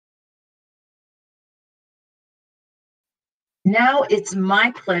Now it's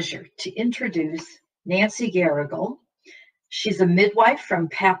my pleasure to introduce Nancy Geregl. She's a midwife from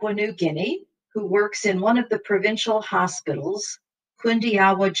Papua New Guinea who works in one of the provincial hospitals,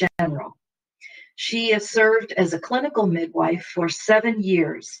 Kundiawa General. She has served as a clinical midwife for 7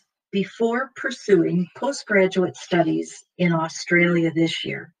 years before pursuing postgraduate studies in Australia this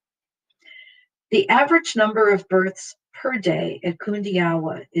year. The average number of births per day at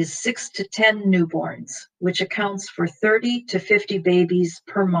Kundiawa is 6 to 10 newborns, which accounts for 30 to 50 babies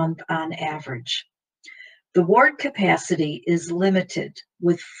per month on average. The ward capacity is limited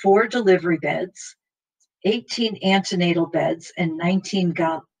with 4 delivery beds, 18 antenatal beds, and 19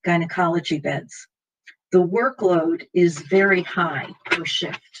 gynecology beds. The workload is very high per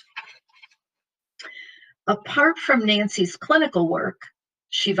shift. Apart from Nancy's clinical work,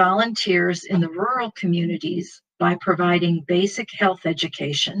 she volunteers in the rural communities by providing basic health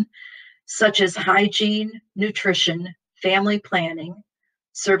education, such as hygiene, nutrition, family planning,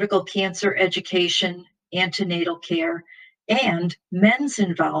 cervical cancer education, antenatal care, and men's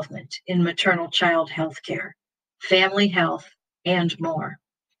involvement in maternal child health care, family health, and more.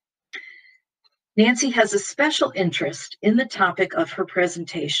 Nancy has a special interest in the topic of her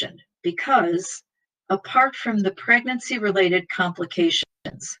presentation because, apart from the pregnancy-related complications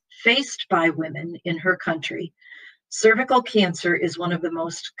faced by women in her country, cervical cancer is one of the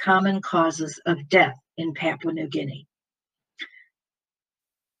most common causes of death in Papua New Guinea.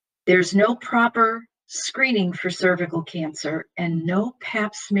 There's no proper screening for cervical cancer and no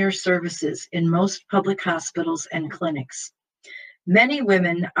pap smear services in most public hospitals and clinics. Many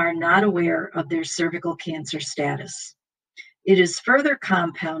women are not aware of their cervical cancer status. It is further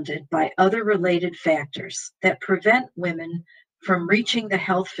compounded by other related factors that prevent women from reaching the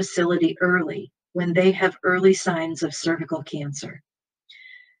health facility early when they have early signs of cervical cancer.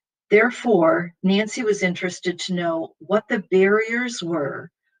 Therefore, Nancy was interested to know what the barriers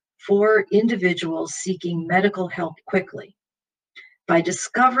were for individuals seeking medical help quickly. By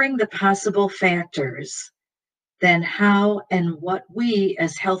discovering the possible factors, then how and what we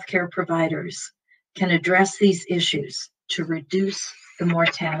as healthcare providers can address these issues to reduce the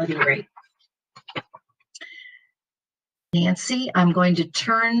mortality rate. Nancy, I'm going to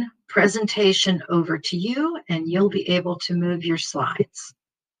turn presentation over to you and you'll be able to move your slides.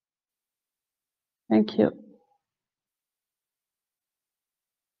 Thank you.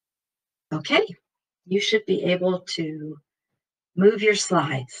 Okay, you should be able to move your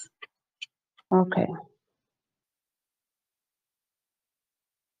slides. Okay.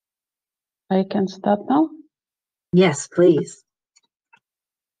 I can start now? Yes, please.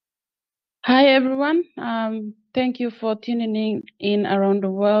 Hi, everyone. Thank you for tuning in around the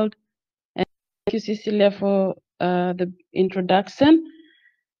world. And thank you, Cecilia, for the introduction.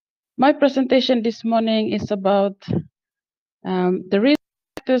 My presentation this morning is about the risk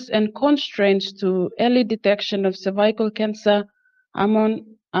factors and constraints to early detection of cervical cancer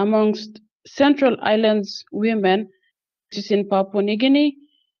amongst Central Islands women, which is in Papua New Guinea.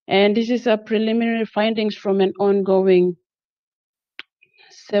 And this is a preliminary findings from an ongoing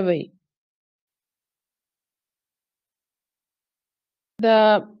survey.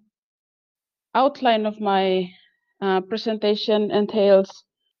 The outline of my presentation entails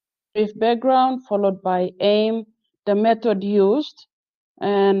brief background, followed by aim, the method used,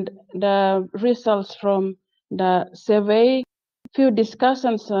 and the results from the survey, few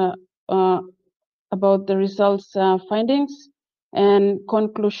discussions about the results, findings, and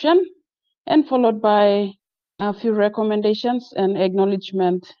conclusion, and followed by a few recommendations and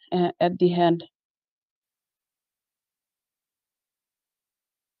acknowledgement at the end.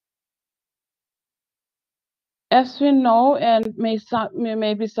 As we know, and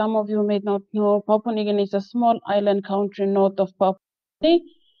maybe some of you may not know, Papua New Guinea is a small island country north of Papua New Guinea,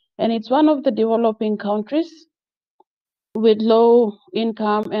 and it's one of the developing countries with low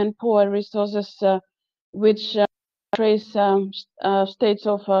income and poor resources, which trace states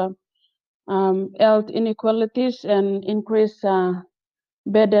of health inequalities and increase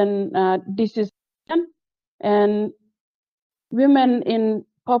burden disease. And women in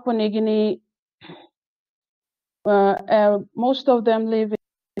Papua New Guinea, most of them live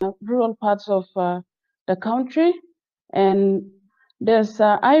in rural parts of the country, and there's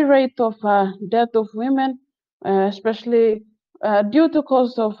a high rate of death of women, especially due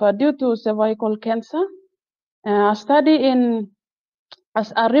to cervical cancer. A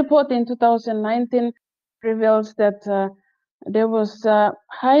report in 2019 reveals that there was a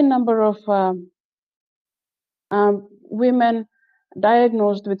high number of women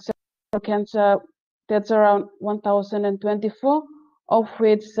diagnosed with cervical cancer. That's around 1,024, of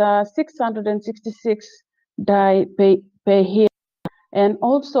which 666 die per year. And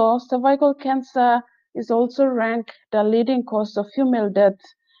also, cervical cancer is also ranked the leading cause of female death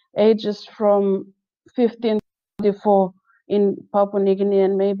ages from 15 to 24 in Papua New Guinea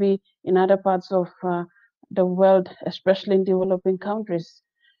and maybe in other parts of the world, especially in developing countries.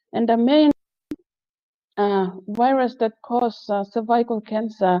 And the main virus that causes cervical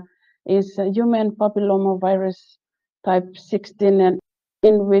cancer is human papillomavirus type 16, and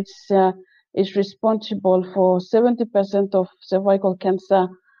in which is responsible for 70% of cervical cancer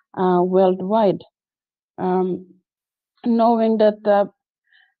worldwide. Knowing that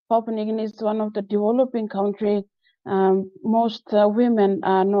Papua New Guinea is one of the developing countries, most women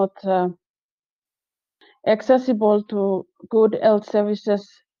are not accessible to good health services,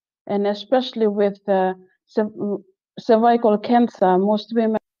 and especially with cervical cancer, most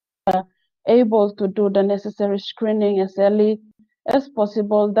women are able to do the necessary screening as early as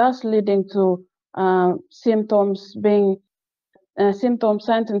possible, thus leading to symptoms,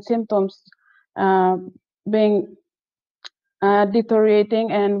 signs and symptoms being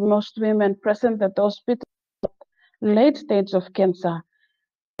deteriorating, and most women present at the hospital late stage of cancer.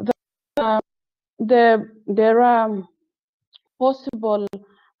 There are possible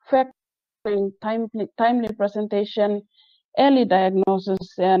factors in timely presentation, early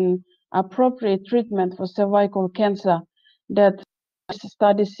diagnosis, and appropriate treatment for cervical cancer that this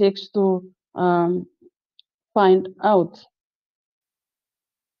study seeks to find out.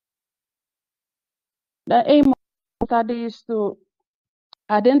 The aim of the study is to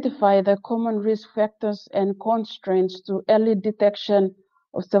identify the common risk factors and constraints to early detection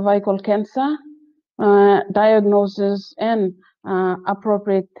of cervical cancer, diagnosis, and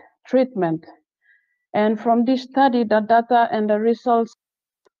appropriate treatment. And from this study, the data and the results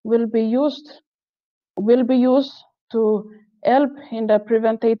will be used to help in the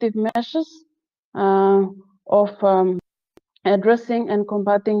preventative measures of addressing and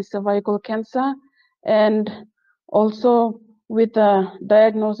combating cervical cancer, and also with the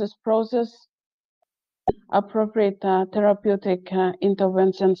diagnosis process, appropriate therapeutic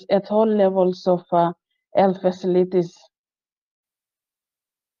interventions at all levels of health facilities.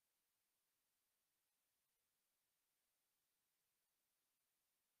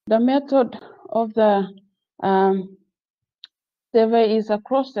 The method of the survey is a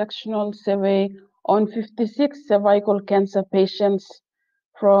cross-sectional survey on 56 cervical cancer patients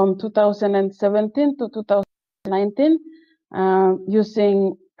from 2017 to 2019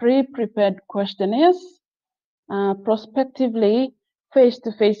 using pre-prepared questionnaires, prospectively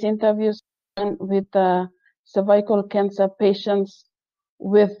face-to-face interviews with cervical cancer patients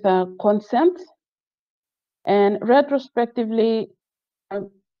with consent, and retrospectively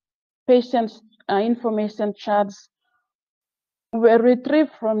patients' information charts were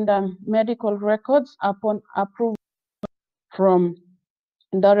retrieved from the medical records upon approval from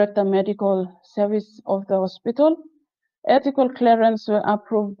Director Medical Service of the hospital. Ethical clearance were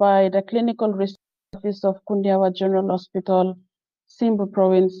approved by the Clinical Research Office of Kundiawa General Hospital, Simbu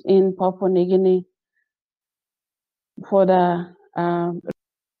Province in Papua New Guinea for the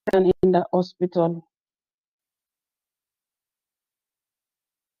in the hospital.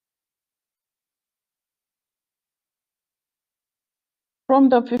 From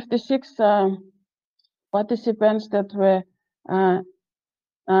the 56 participants that were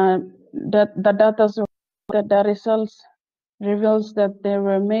the data, the results reveals that there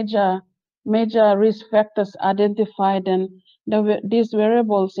were major risk factors identified, and these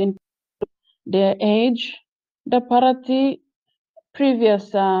variables include their age, the parity,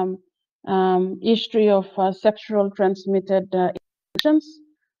 previous history of sexual transmitted infections,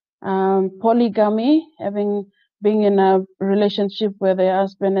 polygamy, being in a relationship where the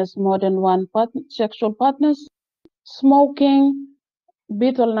husband has more than one sexual partners, smoking,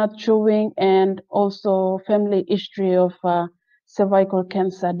 betel nut chewing, and also family history of cervical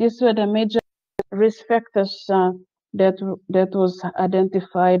cancer. These were the major risk factors that was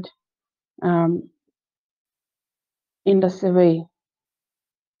identified in the survey.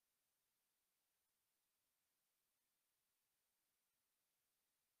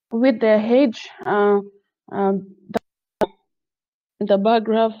 With their age, the bar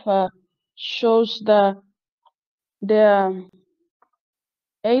graph shows their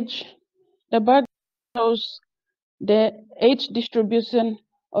age. The bar shows the age distribution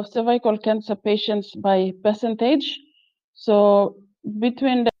of cervical cancer patients by percentage. So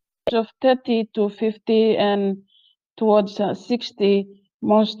between the age of 30 to 50 and towards 60,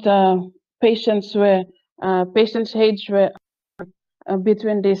 most patients' age were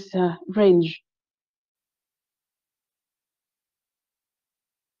between this range.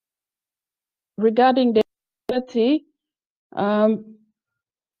 Regarding the mortality,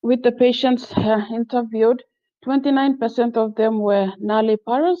 With the patients interviewed, 29% of them were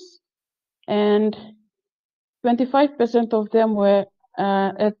nulliparous, and 25% of them were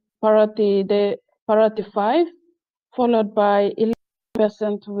at parity 5, followed by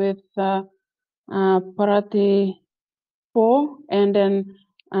 11% with parity 4, and then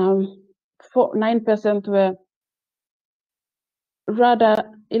 9% were, rather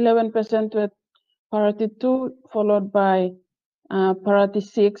 11% with parity 2, followed by parity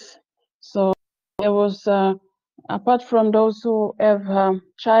 6. So there was, apart from those who have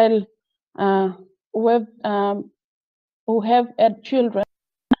who have had children,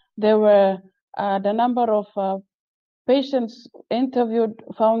 there were the number of patients interviewed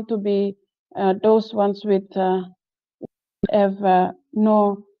found to be those ones with have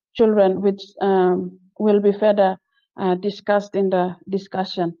no children, which will be further discussed in the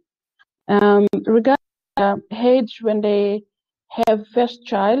discussion. Regarding age when they have first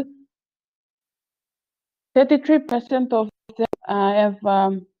child, 33% of them have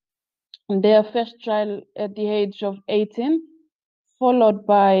their first child at the age of 18, followed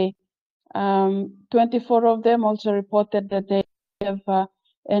by 24 of them also reported that they have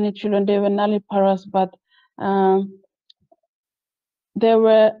any children. They were nulliparous, but there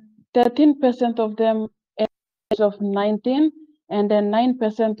were 13% of them at the age of 19, and then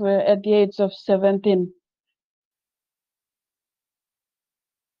 9% were at the age of 17.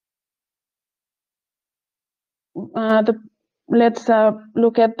 Let's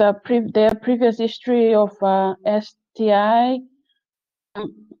look at their previous history of STI.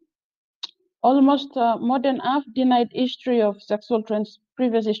 Almost more than half denied history of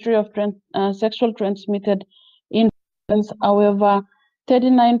previous history of sexual transmitted infections. However,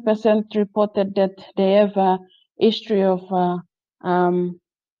 39% reported that they have a history of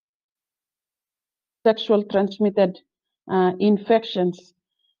sexual transmitted infections.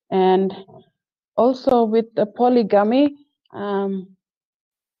 And also with the polygamy,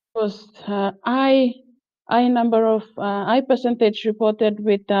 was high percentage reported,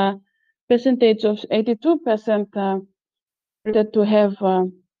 with a percentage of 82% reported to have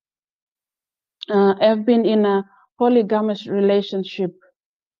been in a polygamous relationship.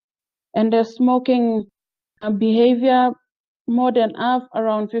 And the smoking behavior, more than half,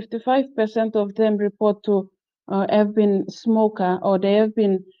 around 55% of them report to have been smoker, or they have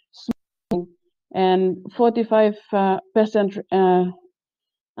been smoking, and 45%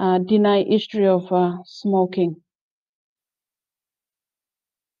 deny history of smoking.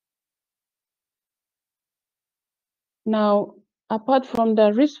 Now, apart from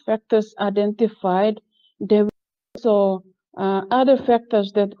the risk factors identified, there were also other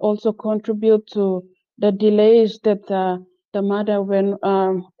factors that also contribute to the delays that the mother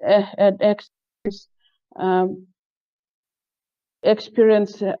had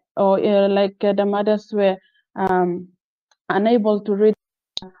experienced, or like the mothers were unable to reach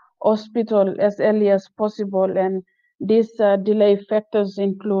hospital as early as possible. And these delay factors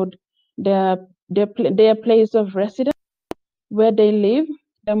include their place of residence, where they live,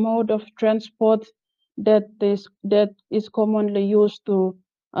 the mode of transport that is commonly used to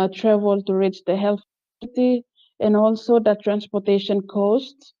travel to reach the health facility, and also the transportation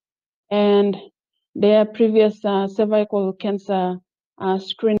costs, and their previous cervical cancer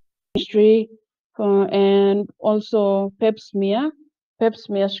screening history, and also pap smear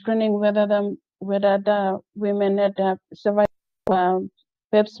screening, whether the women had cervical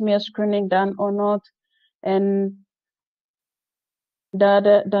pap smear screening done or not. And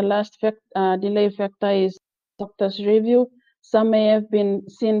the last delay factor is doctor's review. Some may have been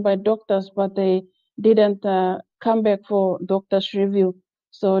seen by doctors, but they didn't come back for doctor's review.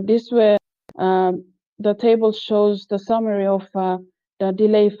 So this were the table shows the summary of the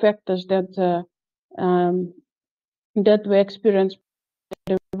delay factors that were experienced by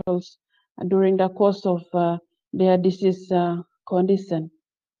individuals during the course of their disease condition.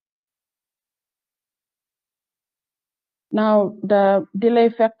 Now, the delay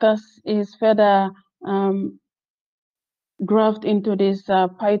factors is further graphed into this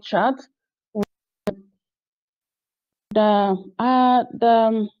pie chart.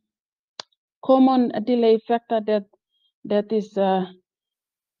 The common delay factor that is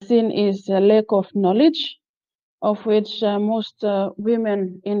seen is a lack of knowledge, of which most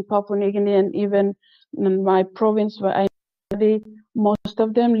women in Papua New Guinea, and even in my province where I study, most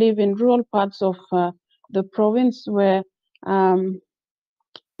of them live in rural parts of the province, where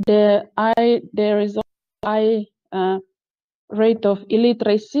there is a high rate of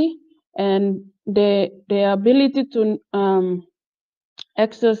illiteracy, and the ability to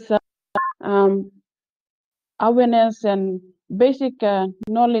access awareness and basic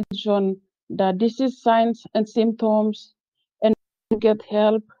knowledge on the disease signs and symptoms, and get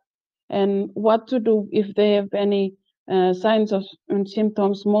help, and what to do if they have any signs of and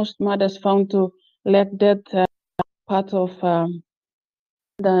symptoms. Most mothers found to lack that part of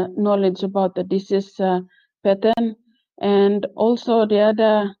the knowledge about the disease pattern. And also the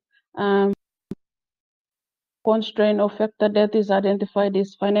other constraint or factor that is identified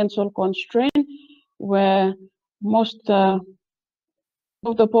is financial constraint, where most of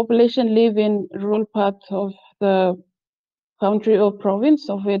the population live in rural part of the country or province,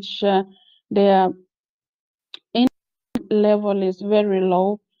 of which their income level is very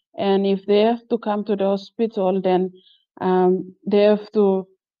low, and if they have to come to the hospital, then they have to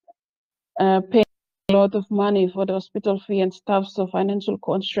pay a lot of money for the hospital fee and stuff. So financial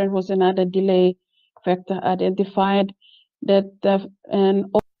constraint was another delay factor identified. That and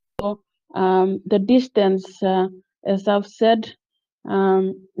also the distance, as I've said,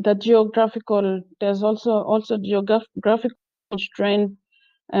 the geographical. There's also geographical constraint,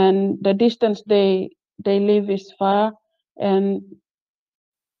 and the distance they live is far, and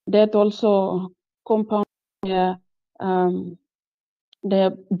that also compounds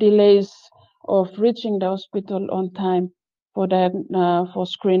the delays of reaching the hospital on time for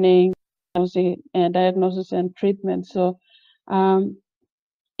screening, diagnosis and treatment. So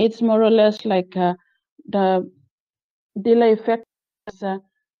it's more or less like the delay factor is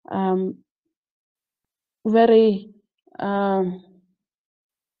very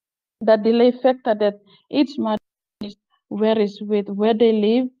the delay factor that each mother varies with where they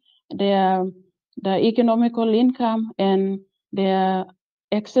live, the economical income, and their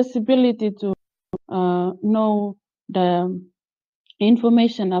accessibility to know the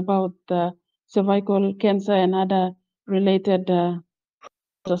information about cervical cancer and other related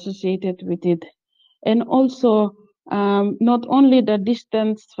associated with it. And also, not only the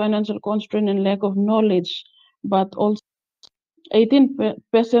distance, financial constraint, and lack of knowledge, but also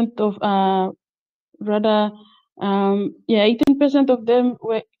 18% of 18% of them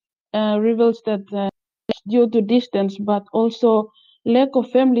were reveals that it's due to distance, but also lack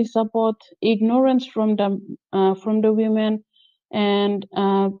of family support, ignorance from the women, and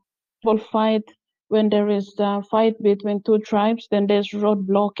people fight. When there is a fight between two tribes, then there's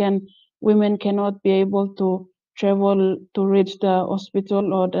roadblock, and women cannot be able to travel to reach the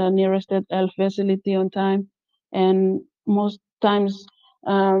hospital or the nearest health facility on time, and most times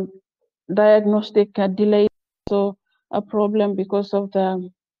diagnostic delay is also a problem because of the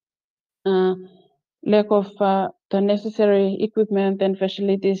lack of the necessary equipment and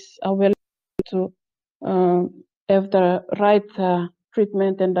facilities available to have the right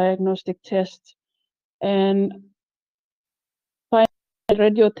treatment and diagnostic tests. And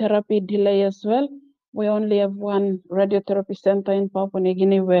radiotherapy delay as well. We only have one radiotherapy center in Papua New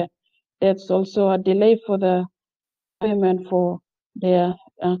Guinea, where that's also a delay for the women for their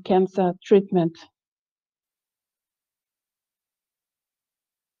cancer treatment.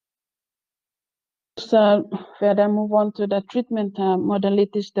 So further move on to the treatment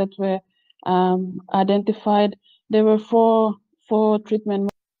modalities that were identified. There were four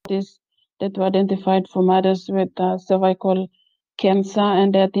treatment modalities that were identified for mothers with cervical cancer,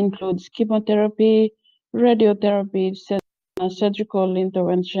 and that includes chemotherapy, radiotherapy, surgical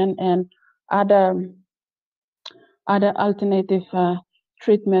intervention, and other alternative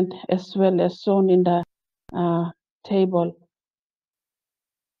treatment, as well as shown in the table.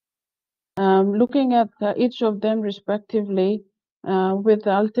 Looking at each of them respectively, with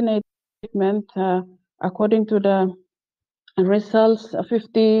the alternate treatment, according to the results,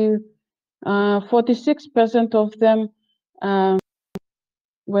 46% of them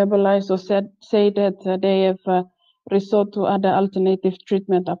verbalized or say that they have resort to other alternative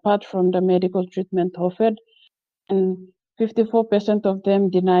treatment apart from the medical treatment offered, and 54% of them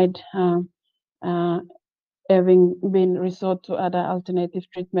denied having been resort to other alternative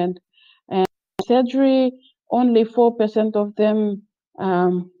treatment. And surgery, only 4% of them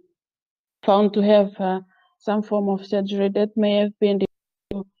found to have some form of surgery. That may have been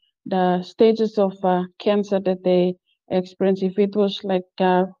the stages of cancer that they experience. If it was like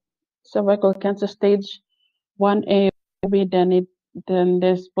cervical cancer stage 1A, then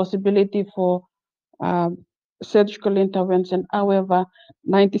there's possibility for surgical intervention. However,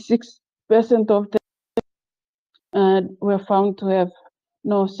 96% of them were found to have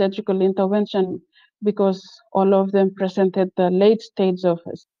no surgical intervention because all of them presented the late stage of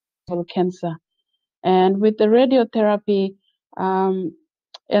cervical cancer. And with the radiotherapy,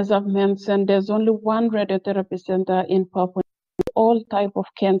 as I've mentioned, there's only one radiotherapy center in Papua. All type of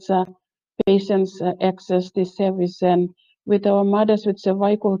cancer patients access this service. And with our mothers with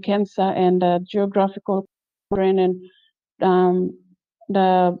cervical cancer and geographical constraint and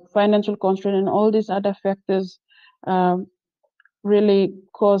the financial constraint and all these other factors really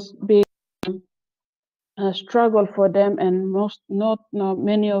cause big struggle for them, and not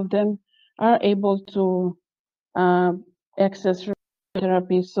many of them are able to access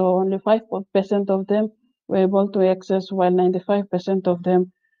therapy. So only 5% of them were able to access, while 95% of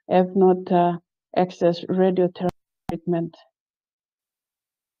them have not accessed radiotherapy treatment.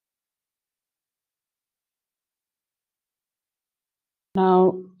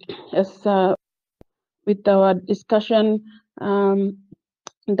 Now, as with our discussion,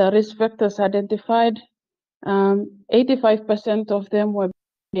 the risk factors identified, 85% of them were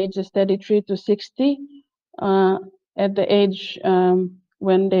ages 33 to 60 at the age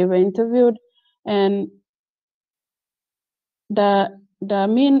when they were interviewed, and the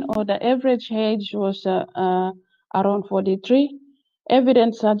mean or the average age was around 43.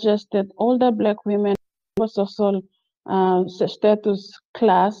 Evidence suggests that older Black women social status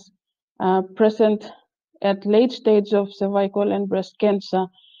class present at late stage of cervical and breast cancer.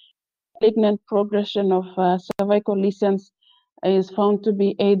 Malignant progression of cervical lesions is found to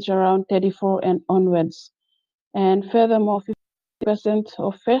be age around 34 and onwards. And furthermore, 50%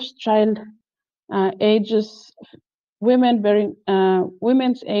 of first child ages,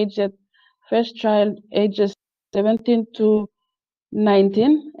 women's age at first child ages 17 to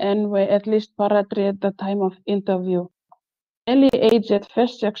 19 and were at least para 3 at the time of interview. Early age at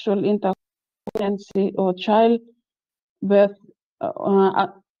first sexual intercourse or childbirth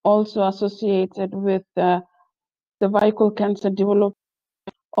also associated with cervical cancer development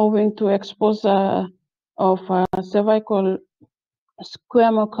owing to exposure of cervical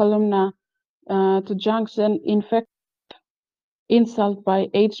squamous columnar to junction infected insult by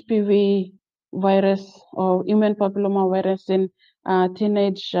HPV virus or human papilloma virus in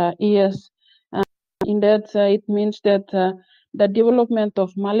teenage years. In that, it means that the development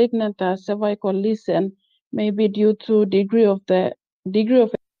of malignant cervical lesion may be due to degree of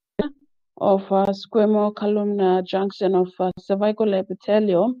squamous columnar junction of cervical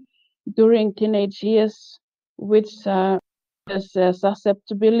epithelium during teenage years, which has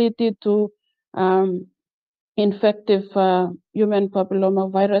susceptibility to infective human papilloma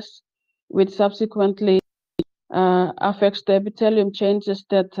virus, which subsequently affects the epithelium changes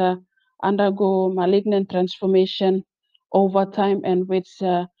that undergo malignant transformation over time and which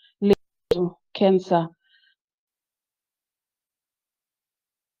lead to cancer.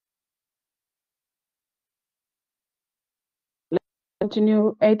 Let's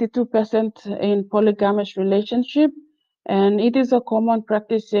continue. 82% in polygamous relationship, and it is a common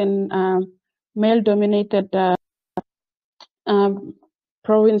practice in male-dominated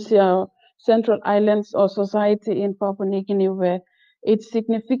provincial central islands or society in Papua New Guinea, where it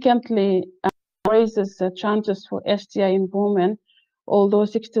significantly raises the chances for STI in women, although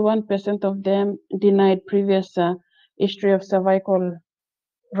 61% of them denied previous history of cervical,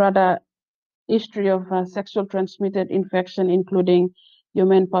 rather history of sexual transmitted infection, including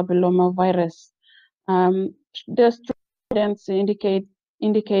human papilloma virus. There's evidence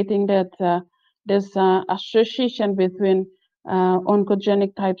indicating that there's association between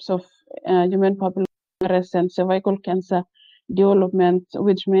oncogenic types of human papilloma virus and cervical cancer development,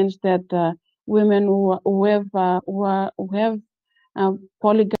 which means that women who have a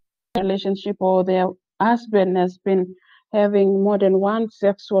polygamous relationship or their husband has been having more than one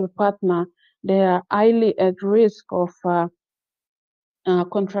sexual partner, they are highly at risk of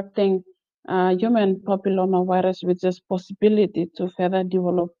contracting human papilloma virus, with this possibility to further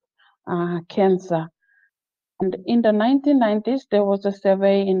develop cancer. And in the 1990s, there was a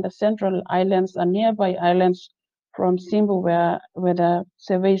survey in the Central Islands and nearby islands from Simbu where the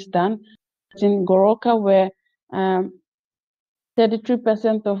survey is done. In Goroka, where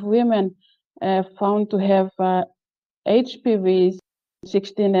 33% of women found to have HPV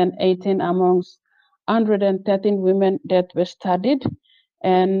 16 and 18 amongst 113 women that were studied,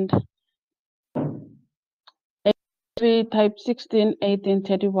 and HPV type 16, 18,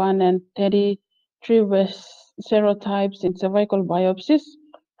 31, and 33 were serotypes in cervical biopsies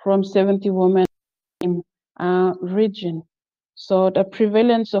from 70 women in region. So the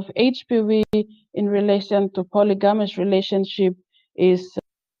prevalence of HPV in relation to polygamous relationship is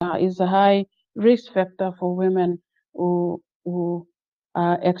a high risk factor for women who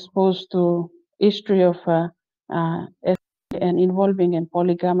are exposed to history of and involving in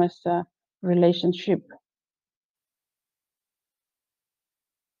polygamous relationship.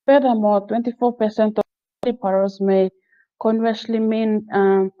 Furthermore, 24% of oviparous may conversely mean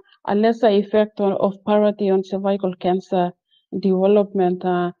a lesser effect of parity on cervical cancer development.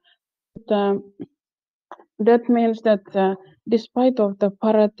 That means that despite of the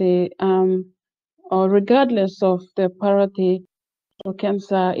parity, or regardless of the parity,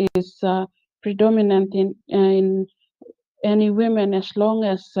 cancer is predominant in any women as long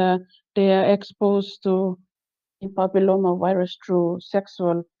as they are exposed to papillomavirus through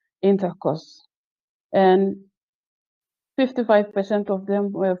sexual intercourse. And 55% of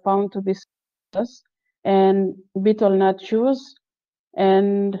them were found to be sexless and betel nut chewers,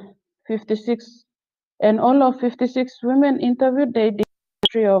 and 56, and all of 56 women interviewed, they did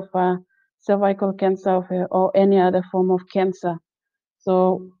history of cervical cancer or any other form of cancer.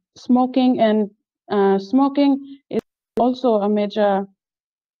 So smoking is also a major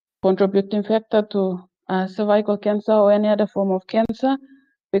contributing factor to cervical cancer or any other form of cancer,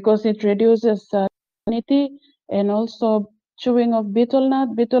 because it reduces immunity. And also chewing of betel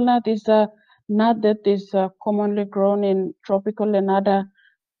nut. Betel nut is a nut that is commonly grown in tropical and other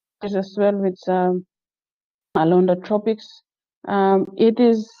places as well, with along the tropics. It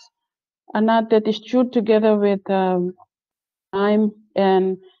is a nut that is chewed together with lime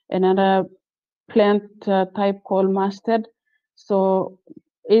and another plant type called mustard. So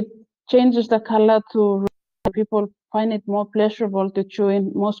it changes the color to people find it more pleasurable to chew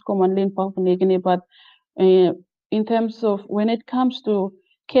in, most commonly in Papua New Guinea. But in terms of when it comes to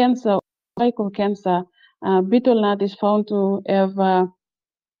cancer, cervical cancer, betel nut is found to have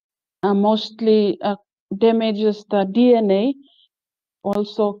mostly damages the DNA,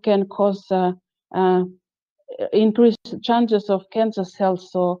 also can cause increased chances of cancer cells.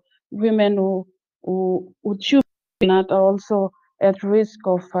 So women who chew nut are also at risk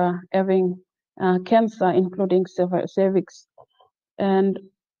of having cancer, including cervix. And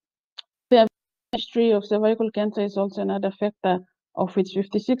the history of cervical cancer is also another factor, of which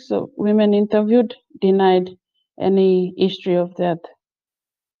 56 women interviewed denied any history of that.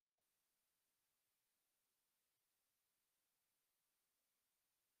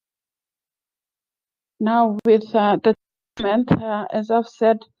 Now, with the treatment, as I've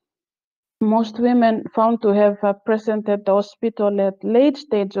said, most women found to have present at the hospital at late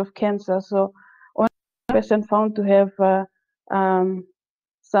stage of cancer. So, only 1% found to have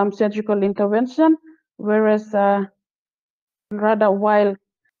some surgical intervention, whereas rather while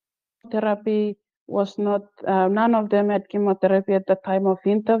therapy was not, none of them had chemotherapy at the time of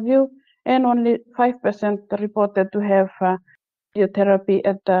interview, and only 5% reported to have radiotherapy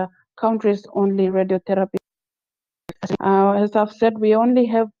at the country's only radiotherapy. As I've said, we only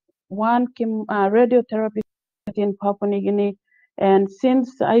have one radiotherapy in Papua New Guinea, and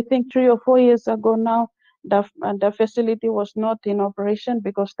since I think 3 or 4 years ago now, the facility was not in operation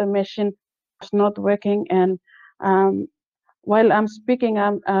because the machine was not working. And while I'm speaking,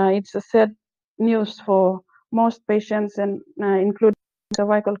 it's a sad news for most patients, and including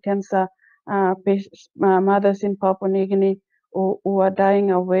cervical cancer mothers in Papua New Guinea who are dying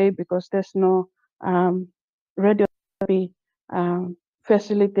away because there's no radiotherapy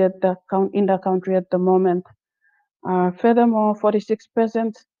facility in the country at the moment. Furthermore,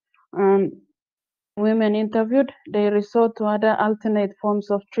 46% women interviewed, they resort to other alternate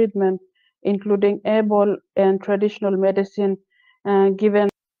forms of treatment, including herbal and traditional medicine, given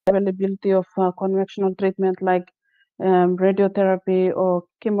the availability of conventional treatment like radiotherapy or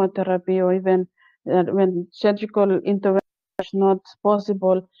chemotherapy, or even when surgical intervention is not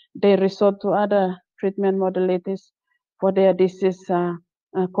possible, they resort to other treatment modalities for their disease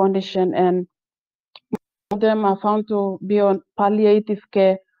condition. And of them are found to be on palliative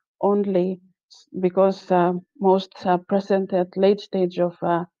care only, because most are present at late stage of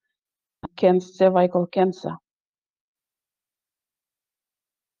cervical cancer.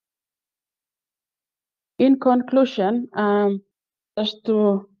 In conclusion, just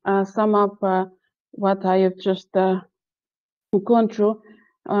to sum up what I have just gone through,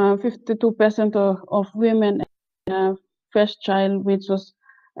 52% of women first child, which was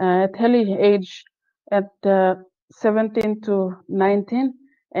at early age at 17 to 19,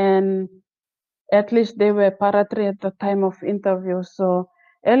 and at least they were para-3 at the time of interview. So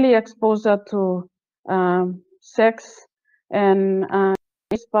early exposure to sex and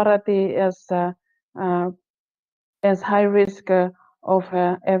parity as high risk of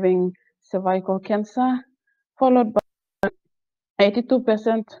having cervical cancer, followed by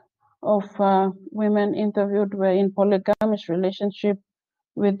 82% of women interviewed were in polygamous relationship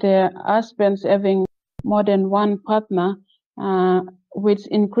with their husbands having more than one partner, which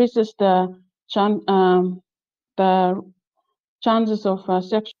increases the chances of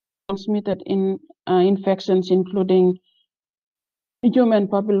sexually transmitted infections, including human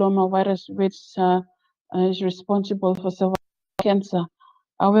papillomavirus, which is responsible for cervical cancer.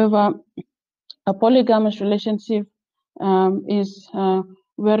 However, a polygamous relationship is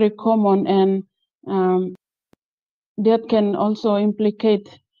very common, and that can also implicate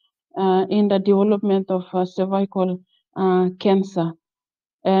in the development of cervical cancer.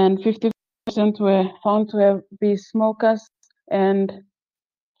 And 50% were found to be smokers, and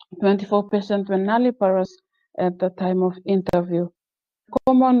 24% were nulliparous at the time of interview.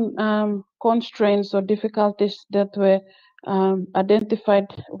 Common constraints or difficulties that were identified,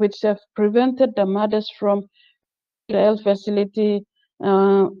 which have prevented the mothers from the health facility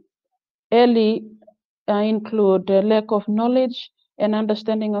early, include the lack of knowledge and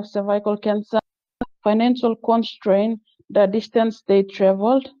understanding of cervical cancer, financial constraint, the distance they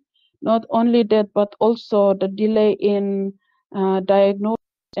traveled. Not only that, but also the delay in diagnosis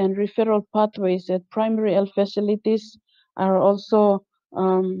and referral pathways at primary health facilities are also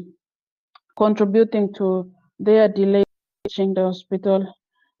contributing to their delay reaching the hospital.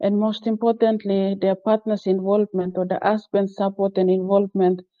 And most importantly, their partner's involvement, or the husband's support and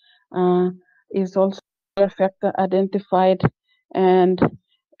involvement, is also a factor identified. And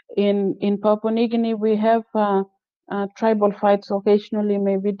in Papua New Guinea, we have tribal fights occasionally,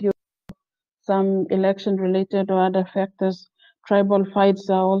 maybe due to some election-related or other factors. Tribal fights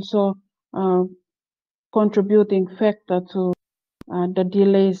are also contributing factor to the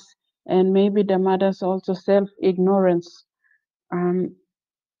delays, and maybe the mothers also self-ignorance.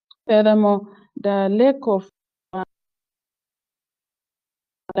 Furthermore, the lack of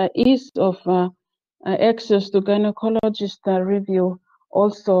the ease of access to gynecologist review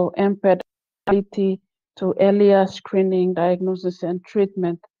also impaired ability to earlier screening, diagnosis, and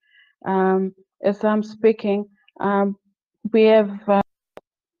treatment. As I'm speaking, we have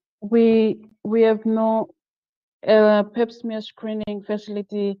no pap smear screening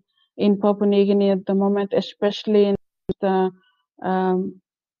facility in Papua New Guinea at the moment, especially in the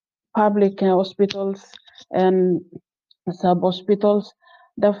public hospitals and sub-hospitals.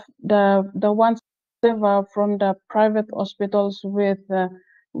 The ones from the private hospitals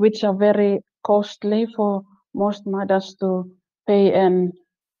which are very costly for most mothers to pay and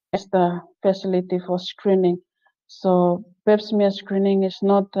use the facility for screening. So pap smear screening is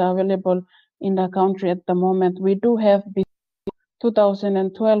not available in the country at the moment. We do have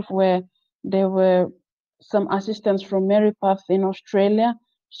 2012 where there were some assistance from Mary Path in Australia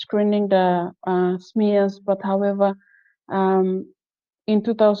screening the smears, but however, in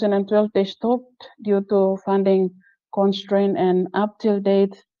 2012 they stopped due to funding constraint, and up till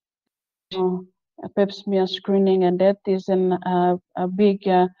date, pap smear screening, and that is a big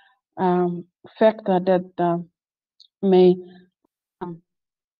factor that may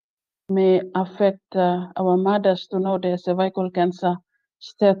affect our mothers to know their cervical cancer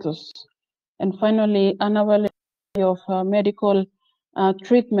status. And finally, unavailability of medical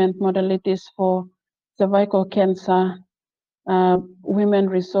treatment modalities for cervical cancer. Women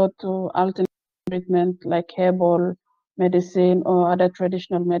resort to alternate treatment like herbal medicine or other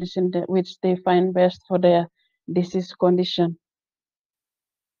traditional medicine which they find best for their disease condition.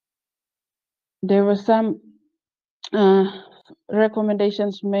 There were some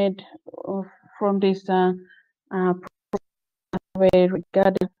recommendations made from this in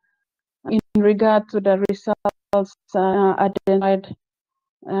regard to the results identified.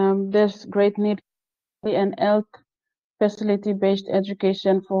 There's great need for an health facility-based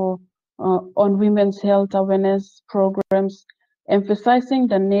education for on women's health awareness programs, emphasizing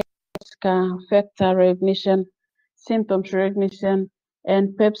the need of factor recognition, symptoms recognition,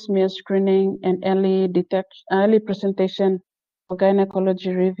 and pap smear screening and early presentation for gynecology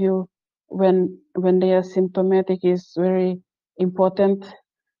review when they are symptomatic is very important,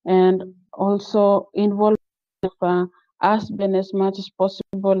 and also involve husband as much as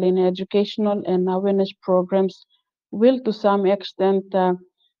possible in educational and awareness programs will to some extent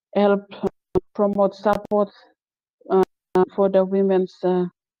help promote support for the women's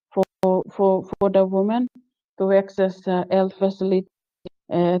for the women to access health facility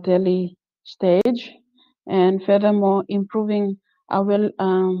at early stage, and furthermore improving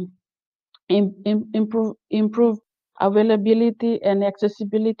improve availability and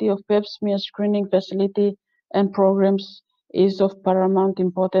accessibility of pap smear screening facility and programs is of paramount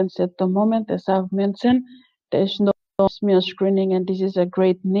importance at the moment. As I've mentioned, there is no smear screening, and this is a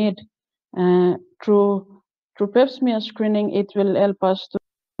great need. Through pap smear screening, it will help us to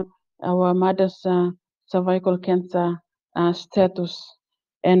our mother's cervical cancer status.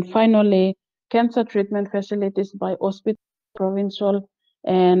 And finally, cancer treatment facilities by hospital, provincial,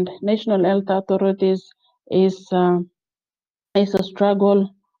 and national health authorities is is a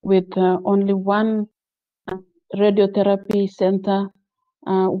struggle with only one radiotherapy center,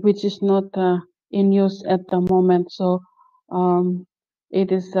 which is not in use at the moment. So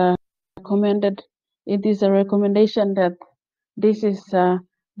it is recommended. It is a recommendation that this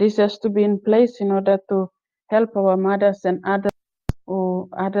has to be in place in order to help our mothers and others who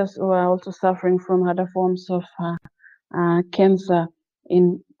are also suffering from other forms of cancer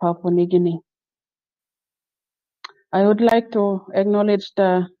in Papua New Guinea. I would like to acknowledge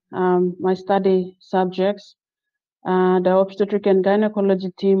my study subjects, the obstetric and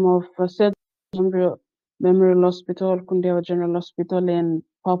gynecology team of St. Memorial Hospital, Kundiawa General Hospital in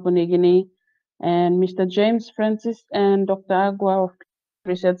Papua New Guinea, and Mr. James Francis and Dr. Agua of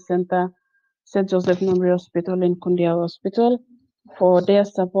Research Center, St. Joseph Memorial Hospital in Kundiawa Hospital, for their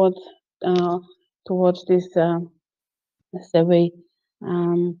support towards this survey.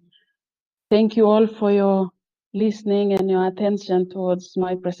 Thank you all for your listening and your attention towards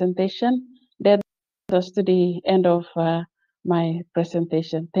my presentation. That brings us to the end of my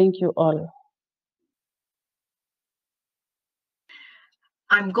presentation. Thank you all.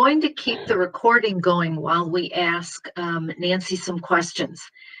 I'm going to keep the recording going while we ask Nancy some questions.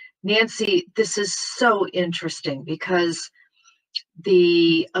 Nancy, this is so interesting because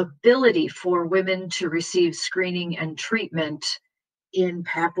the ability for women to receive screening and treatment in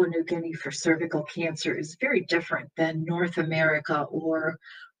Papua New Guinea for cervical cancer is very different than North America or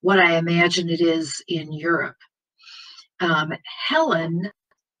what I imagine it is in Europe. Helen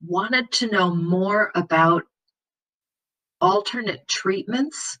wanted to know more about alternate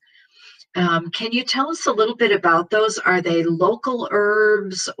treatments. Can you tell us a little bit about those? Are they local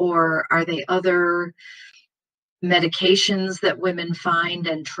herbs or are they other medications that women find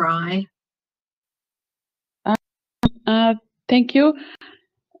and try? Thank you.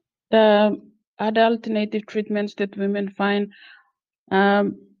 The other alternative treatments that women find,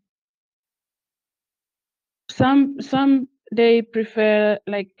 some they prefer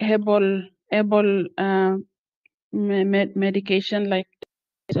like herbal medication, like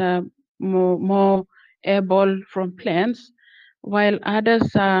more herbal from plants, while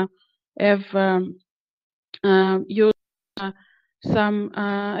others have used some.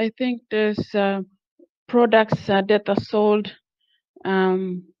 I think there's products that are sold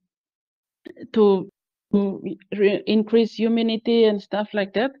to increase immunity and stuff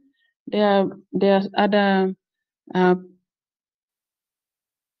like that. There's other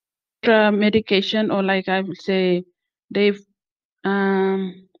medication, or like I would say, they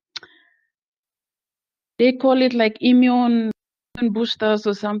call it like immune boosters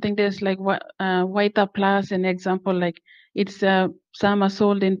or something. There's like Vita Plus, an example, like it's some are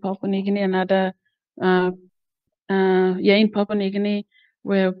sold in Papua New Guinea and other in Papua New Guinea,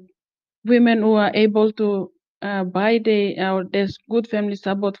 where women who are able to buy there's good family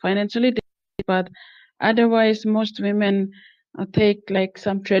support financially, but otherwise most women take like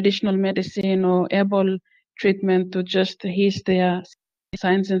some traditional medicine or herbal treatment to just ease their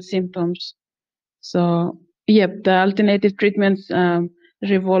signs and symptoms. So yep, the alternative treatments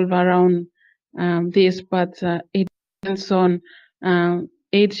revolve around this, but it depends on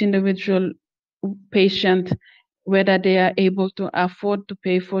each individual patient whether they are able to afford to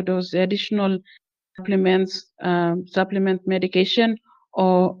pay for those additional supplement medication,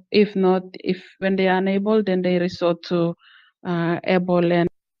 or if not, if when they are unable, then they resort to herbal and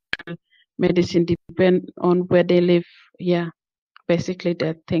medicine, depend on where they live. Yeah, basically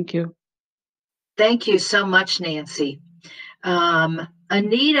that. Thank you. Thank you so much, Nancy.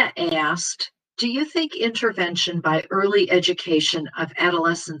 Anita asked, do you think intervention by early education of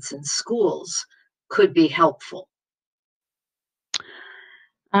adolescents in schools could be helpful?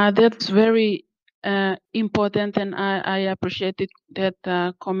 That's very important, and I appreciated that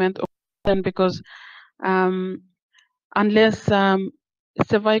comment, because unless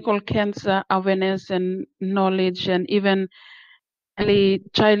cervical cancer awareness and knowledge, and even early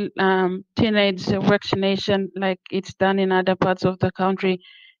child teenage vaccination, like it's done in other parts of the country,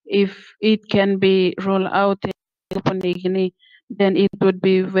 if it can be rolled out in Papua New Guinea, then it would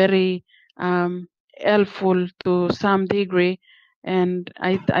be very helpful to some degree, and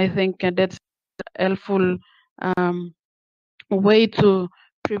I think that's a helpful way to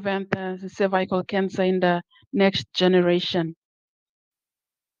prevent cervical cancer in the next generation.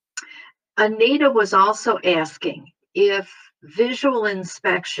 Anita was also asking if visual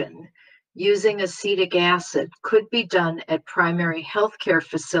inspection using acetic acid could be done at primary healthcare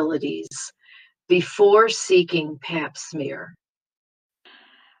facilities before seeking Pap smear.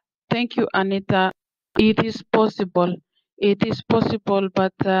 Thank you, Anita. It is possible. It is possible,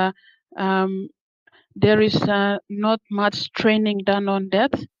 but there is not much training done on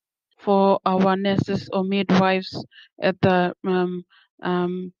that for our nurses or midwives at the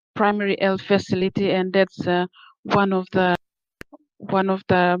primary health facility, and that's one of the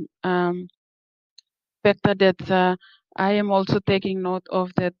factor that I am also taking note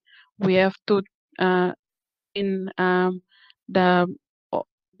of, that we have to in the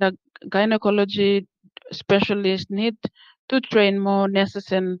gynecology specialists need to train more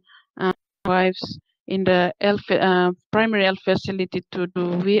nurses and wives in the primary health facility to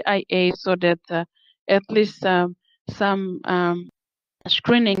do VIA, so that at least some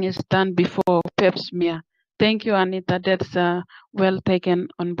screening is done before pap smear. Thank you, Anita. That's well taken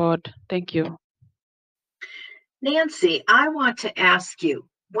on board. Thank you. Nancy, I want to ask you,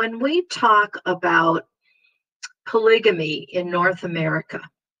 when we talk about polygamy in North America,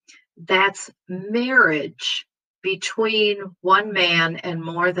 that's marriage between one man and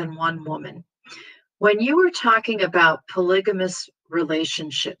more than one woman. When you were talking about polygamous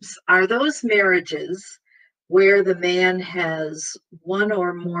relationships, are those marriages where the man has one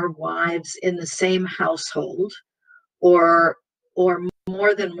or more wives in the same household, or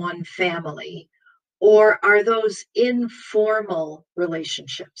more than one family, or are those informal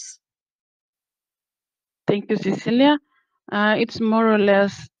relationships? Thank you, Cecilia. It's more or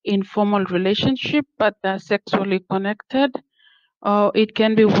less informal relationship, but sexually connected. It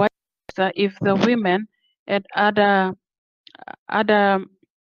can be vice versa if the women had other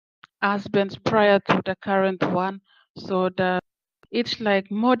husbands prior to the current one. So it's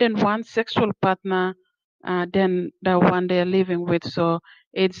like more than one sexual partner than the one they're living with. So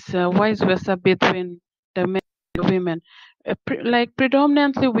it's vice versa between the men and the women. Like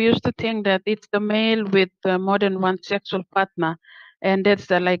predominantly, we used to think that it's the male with more than one sexual partner, and that's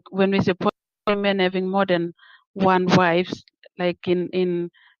like when we say men having more than one wives, like in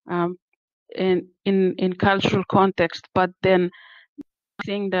cultural context. But then I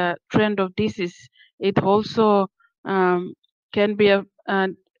think the trend of this is it also can be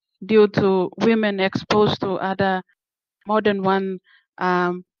due to women exposed to other more than one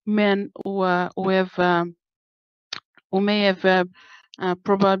men who may have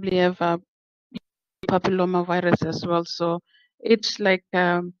probably have papilloma virus as well. So it's like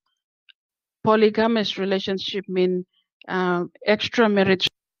polygamous relationship mean extramarriage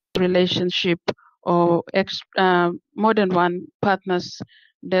relationship, or more than one partners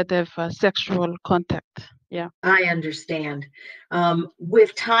that have sexual contact. Yeah. I understand.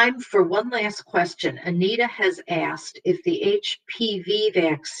 With time for one last question, Anita has asked if the HPV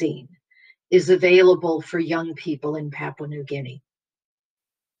vaccine is available for young people in Papua New Guinea.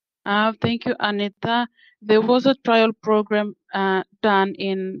 Thank you, Anita. There was a trial program done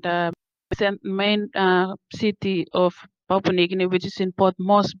in the main city of Papua New Guinea, which is in Port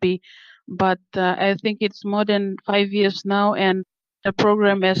Moresby, but I think it's more than 5 years now, and the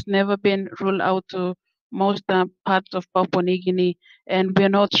program has never been rolled out to most parts of Papua New Guinea, and we're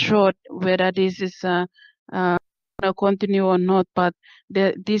not sure whether this is continue or not. But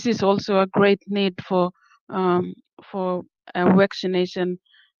this is also a great need for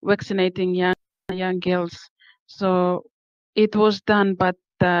vaccinating young girls. So it was done, but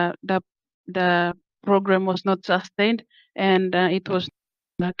the program was not sustained, and it was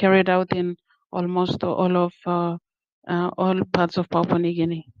carried out in almost all parts of Papua New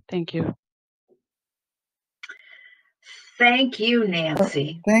Guinea. Thank you. Thank you,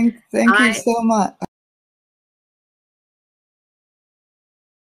 Nancy. Thank you so much.